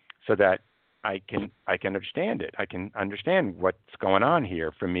 so that I can understand it. I can understand what's going on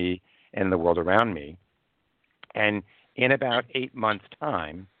here for me and the world around me. And in about 8 months'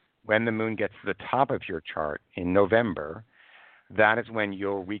 time, when the moon gets to the top of your chart in November, that is when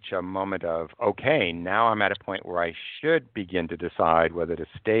you'll reach a moment of, okay, now I'm at a point where I should begin to decide whether to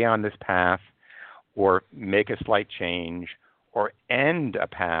stay on this path or make a slight change or end a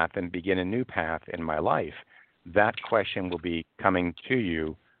path and begin a new path in my life. That question will be coming to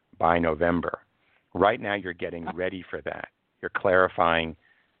you by November. Right now you're getting ready for that. You're clarifying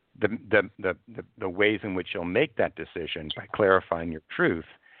the ways in which you'll make that decision by clarifying your truth,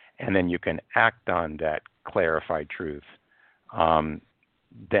 and then you can act on that clarified truth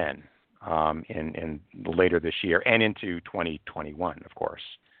then in later this year and into 2021, of course.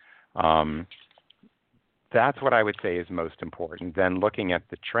 That's what I would say is most important. Then looking at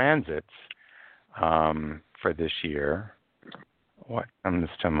the transits for this year, what comes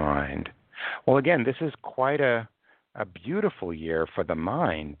to mind? Well, again, this is quite a beautiful year for the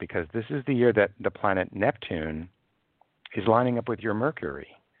mind, because this is the year that the planet Neptune is lining up with your Mercury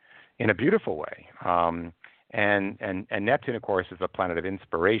in a beautiful way. And Neptune, of course, is a planet of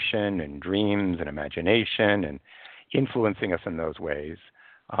inspiration and dreams and imagination and influencing us in those ways.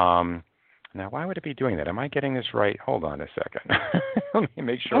 Now, why would it be doing that? Am I getting this right? Hold on a second. Let me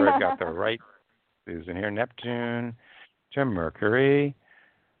make sure I've got the right Susan here. Neptune to Mercury.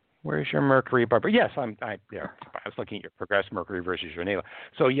 Where's your Mercury, Barbara? Yes, I was looking at your progressed Mercury versus your natal.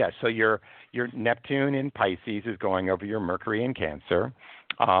 So yes, so your Neptune in Pisces is going over your Mercury in Cancer,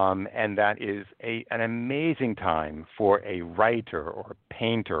 and that is an amazing time for a writer or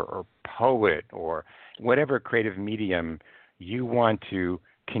painter or poet or whatever creative medium you want to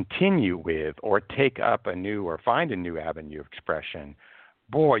continue with or take up a new or find a new avenue of expression.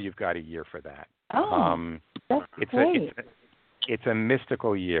 Boy, you've got a year for that. That's great. It's a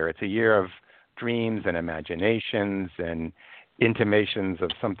mystical year. It's a year of dreams and imaginations and intimations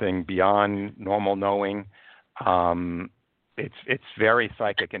of something beyond normal knowing. It's very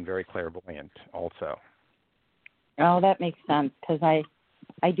psychic and very clairvoyant also. Oh, that makes sense, because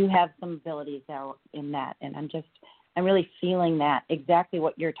I do have some abilities out in that, and I'm really feeling that. Exactly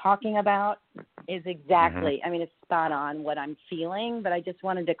what you're talking about is exactly, I mean, it's spot on what I'm feeling, but I just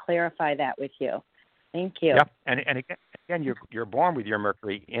wanted to clarify that with you. Thank you. Yep, and again, you're born with your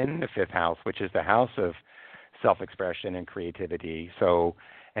Mercury in the 5th house, which is the house of self-expression and creativity. So,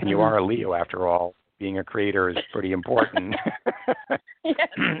 and you are a Leo after all. Being a creator is pretty important.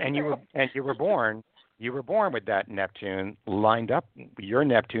 And you were born with that Neptune lined up. Your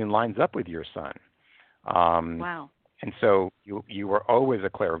Neptune lines up with your Sun. Wow. And so you were always a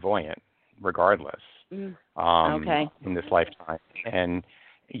clairvoyant, regardless. Okay. In this lifetime, and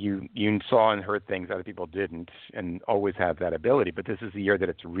you saw and heard things other people didn't, and always have that ability. But this is the year that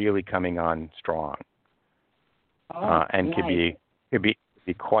it's really coming on strong, and nice. could be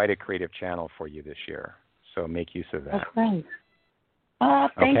quite a creative channel for you this year. So make use of that. Okay.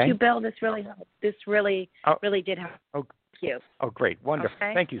 Thank you, Bill. This really helped. This really did help. Oh, thank you. Oh, great, wonderful.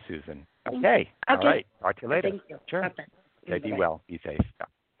 Okay. Thank you, Susan. Okay. All right. Talk to you later. Thank you. Sure. Okay. Be well. Be safe.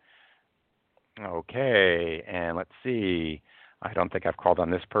 Okay, and let's see. I don't think I've called on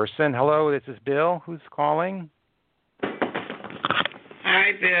this person. Hello, this is Bill. Who's calling?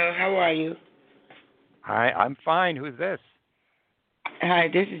 Hi, Bill. How are you? Hi, I'm fine. Who's this? Hi,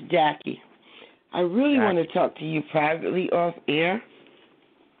 this is Jackie. I really Jackie. want to talk to you privately off air.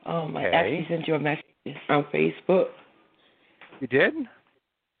 I actually sent you a message on Facebook. You did?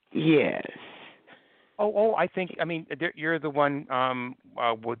 Yes. I think. I mean, you're the one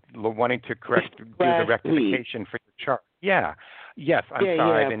with wanting to do the rectification for your chart. Yeah. Yes. I'm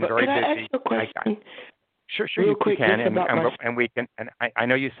sorry. I've been very busy. Can I ask you a question? Sure. Real You quick, can, and we can. And I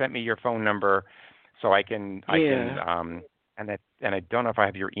know you sent me your phone number, so I can. And I don't know if I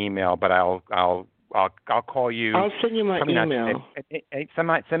have your email, but I'll call you. I'll send you my email.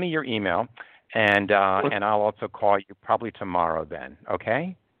 Send me your email, and I'll also call you probably tomorrow. Then,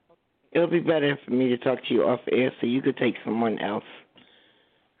 okay? It'll be better for me to talk to you off air, so you could take someone else.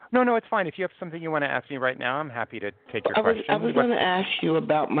 No, it's fine. If you have something you want to ask me right now, I'm happy to take your question. I was going to ask you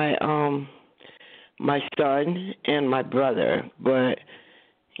about my my son and my brother, but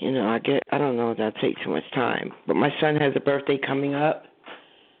I don't know if that'll take too much time. But my son has a birthday coming up.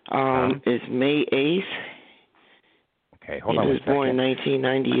 It's May 8th. Okay, hold on. He was born in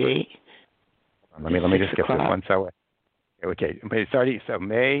 1998. Let me just get this one. So, okay, so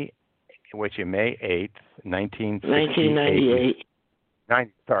May 8th, 1998.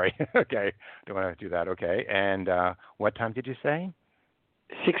 Sorry. Okay, don't want to do that. Okay, and what time did you say?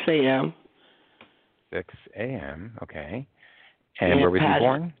 6 a.m. 6 a.m. Okay. And where was he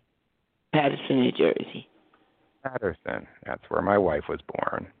born? Patterson, New Jersey. Patterson. That's where my wife was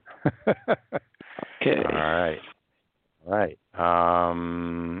born. Okay. All right.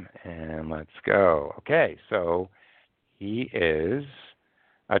 And let's go. Okay, so he is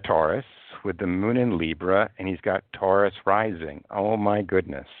a Taurus with the moon in Libra, and he's got Taurus rising. Oh, my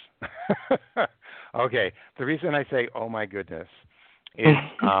goodness. Okay, the reason I say, oh, my goodness, is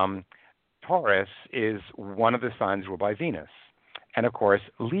Taurus is one of the signs ruled by Venus. And, of course,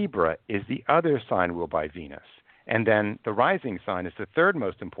 Libra is the other sign ruled by Venus. And then the rising sign is the third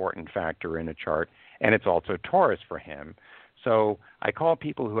most important factor in a chart, and it's also Taurus for him. So I call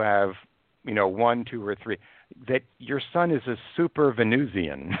people who have, 1, 2, or 3, that your sun is a super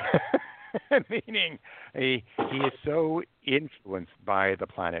Venusian, meaning he is so influenced by the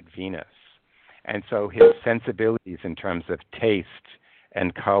planet Venus. And so his sensibilities in terms of taste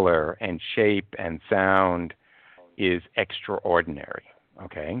and color and shape and sound is extraordinary,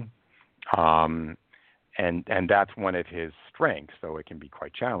 okay? And that's one of his strengths, though it can be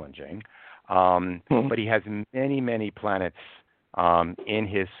quite challenging. But he has many, many planets in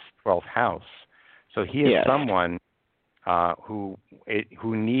his 12th house. So he is someone who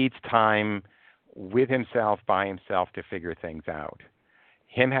needs time with himself, by himself, to figure things out.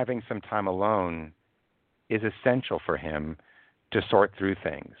 Him having some time alone is essential for him to sort through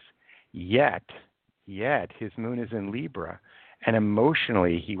things. Yet his moon is in Libra, and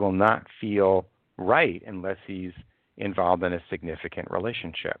emotionally he will not feel right unless he's involved in a significant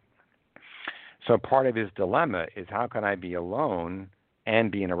relationship. So part of his dilemma is, how can I be alone and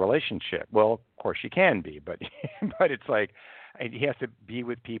be in a relationship? Well, of course you can be, but it's like he has to be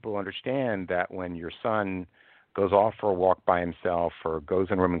with people who understand that when your son goes off for a walk by himself or goes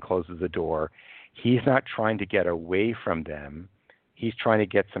in a room and closes the door, he's not trying to get away from them. He's trying to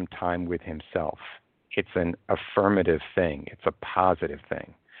get some time with himself. It's an affirmative thing. It's a positive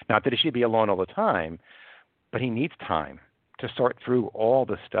thing. Not that he should be alone all the time, but he needs time to sort through all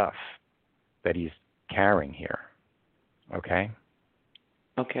the stuff that he's carrying here. Okay?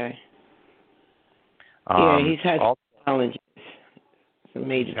 Okay. He's had challenges, some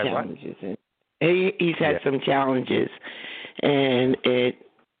major challenges. He's had some challenges, and it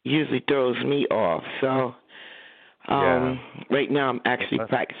usually throws me off. So right now I'm actually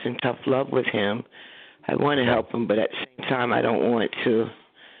practicing tough love with him. I want to help him, but at the same time I don't want to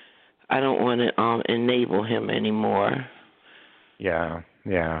enable him anymore. Yeah.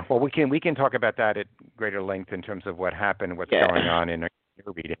 Well, we can talk about that at greater length in terms of what happened, what's going on in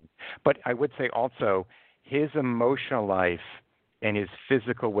your reading. But I would say also his emotional life and his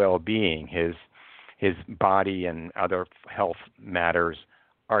physical well-being, his body and other health matters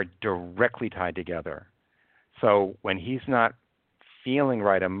are directly tied together. So when he's not feeling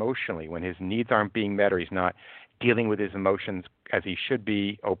right emotionally, when his needs aren't being met or he's not dealing with his emotions as he should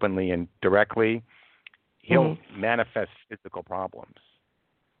be openly and directly, he'll manifest physical problems.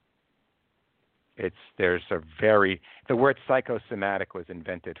 The word psychosomatic was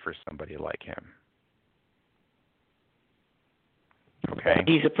invented for somebody like him. Okay.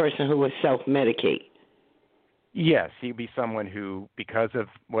 He's a person who would self-medicate. Yes, he'd be someone who, because of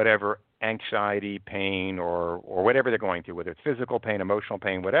whatever anxiety, pain, or whatever they're going through, whether it's physical pain, emotional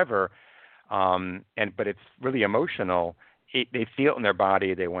pain, whatever, but it's really emotional, they feel it in their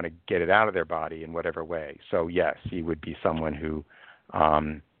body. They want to get it out of their body in whatever way. So yes, he would be someone who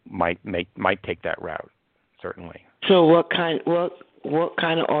might take that route, certainly. So what kind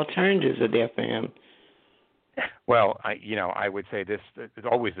of alternatives are there for him? Well, I would say this is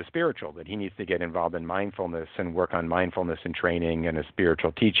always the spiritual, that he needs to get involved in mindfulness and work on mindfulness and training, and a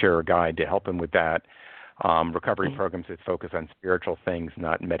spiritual teacher or guide to help him with that. Recovery programs that focus on spiritual things,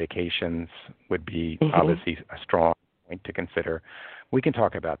 not medications, would be obviously a strong point to consider. We can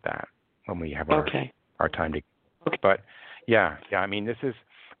talk about that when we have our time together. Okay. But yeah, I mean, this is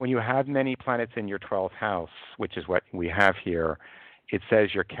when you have many planets in your 12th house, which is what we have here. It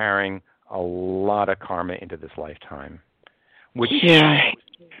says you're carrying a lot of karma into this lifetime. I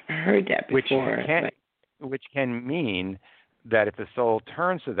heard that before. Which can mean that if the soul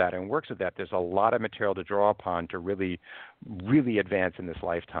turns to that and works with that, there's a lot of material to draw upon to really, really advance in this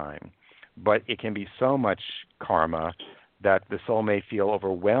lifetime. But it can be so much karma that the soul may feel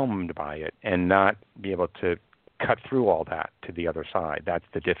overwhelmed by it and not be able to cut through all that to the other side. That's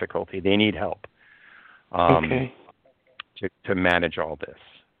the difficulty. They need help to manage all this.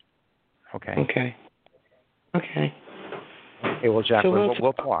 Okay. Well, Jacqueline,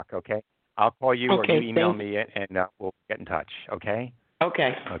 we'll talk, okay? I'll call you or you email me and we'll get in touch, okay?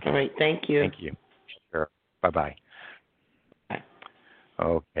 Okay. All right. Thank you. Thank you. Sure. Bye-bye. Bye.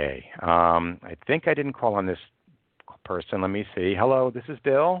 Okay. I think I didn't call on this person. Let me see. Hello, this is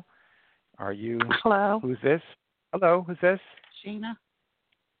Bill. Are you? Hello. Who's this? Hello, who's this? Gina.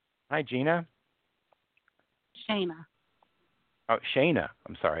 Hi, Gina. Shayna. Oh, Shayna.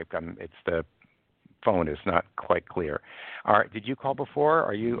 I'm sorry. It's the phone is not quite clear. All right. Did you call before?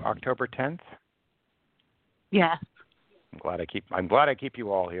 Are you October 10th? Yes. I'm glad I keep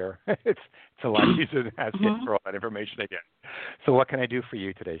you all here. It's a lot easier than asking for all that information again. So what can I do for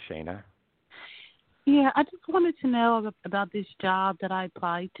you today, Shayna? Yeah, I just wanted to know about this job that I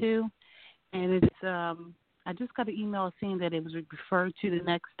applied to, and it's I just got an email saying that it was referred to the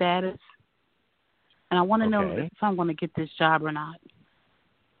next status, and I want to know if I'm going to get this job or not.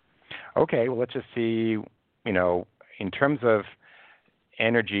 Okay, well, let's just see, in terms of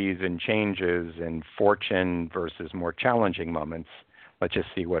energies and changes and fortune versus more challenging moments, let's just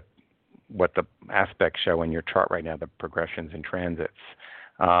see what the aspects show in your chart right now, the progressions and transits.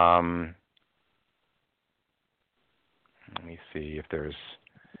 Let me see if there's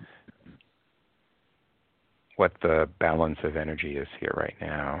what the balance of energy is here right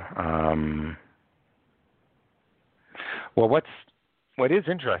now. Well, what is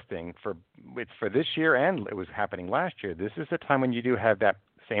interesting for this year, and it was happening last year, this is the time when you do have that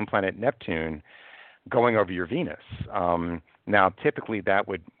same planet Neptune going over your Venus. Now, typically that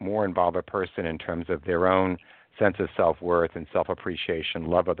would more involve a person in terms of their own sense of self-worth and self-appreciation,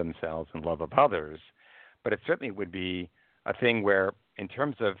 love of themselves and love of others. But it certainly would be a thing where, in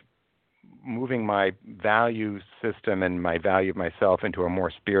terms of moving my value system and my value of myself into a more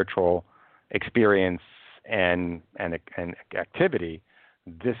spiritual experience and activity,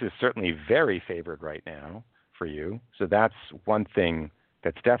 this is certainly very favored right now for you. So that's one thing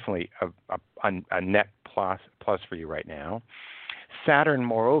that's definitely a net plus for you right now. Saturn,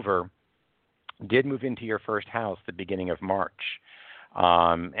 moreover, did move into your first house the beginning of March,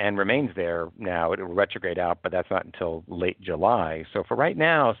 and remains there now. It will retrograde out, but that's not until late July. So for right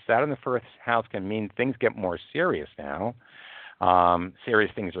now, Saturn in the first house can mean things get more serious now.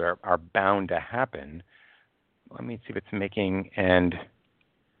 Serious things are bound to happen. Let me see if it's making, and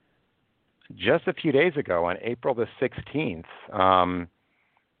just a few days ago, on April the 16th,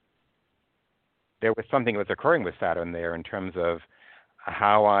 there was something that was occurring with Saturn there in terms of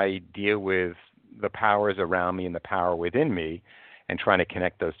how I deal with the powers around me and the power within me and trying to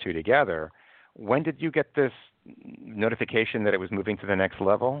connect those two together. When did you get this notification that it was moving to the next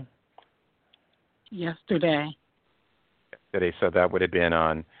level? Yesterday. So that would have been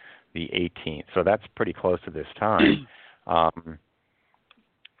on the 18th. So that's pretty close to this time.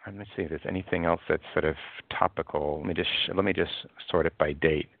 Let me see if there's anything else that's sort of topical. Let me just sort it by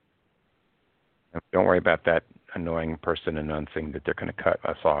date. Don't worry about that annoying person announcing that they're going to cut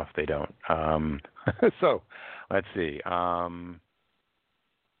us off. They don't. So let's see. I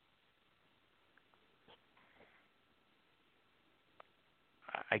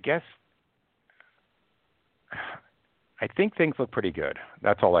think things look pretty good.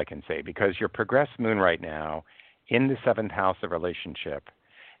 That's all I can say, because your progressed moon right now in the 7th house of relationship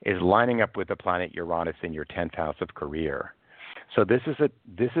is lining up with the planet Uranus in your 10th house of career. So this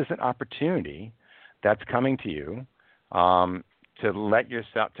is an opportunity that's coming to you to let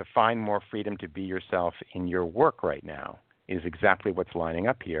yourself, to find more freedom to be yourself in your work right now, is exactly what's lining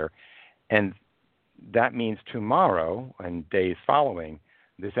up here. And that means tomorrow and days following,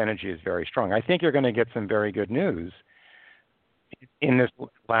 this energy is very strong. I think you're going to get some very good news in this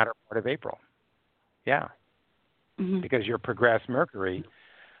latter part of April. Yeah. Mm-hmm. Because your progressed Mercury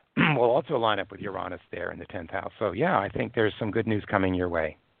will also line up with Uranus there in the 10th house. So, yeah, I think there's some good news coming your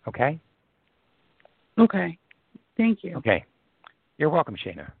way. Okay? Okay. Thank you. Okay. You're welcome,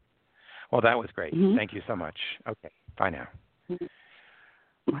 Shana. Well, that was great. Mm-hmm. Thank you so much. Okay. Bye now. Mm-hmm.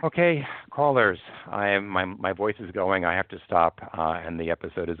 Okay, callers, my voice is going. I have to stop, and the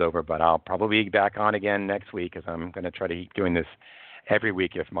episode is over. But I'll probably be back on again next week, because I'm going to try to keep doing this every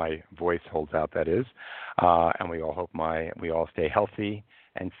week if my voice holds out. That is, and we all hope we all stay healthy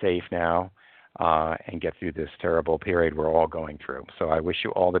and safe now, and get through this terrible period we're all going through. So I wish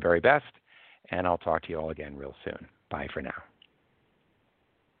you all the very best, and I'll talk to you all again real soon. Bye for now.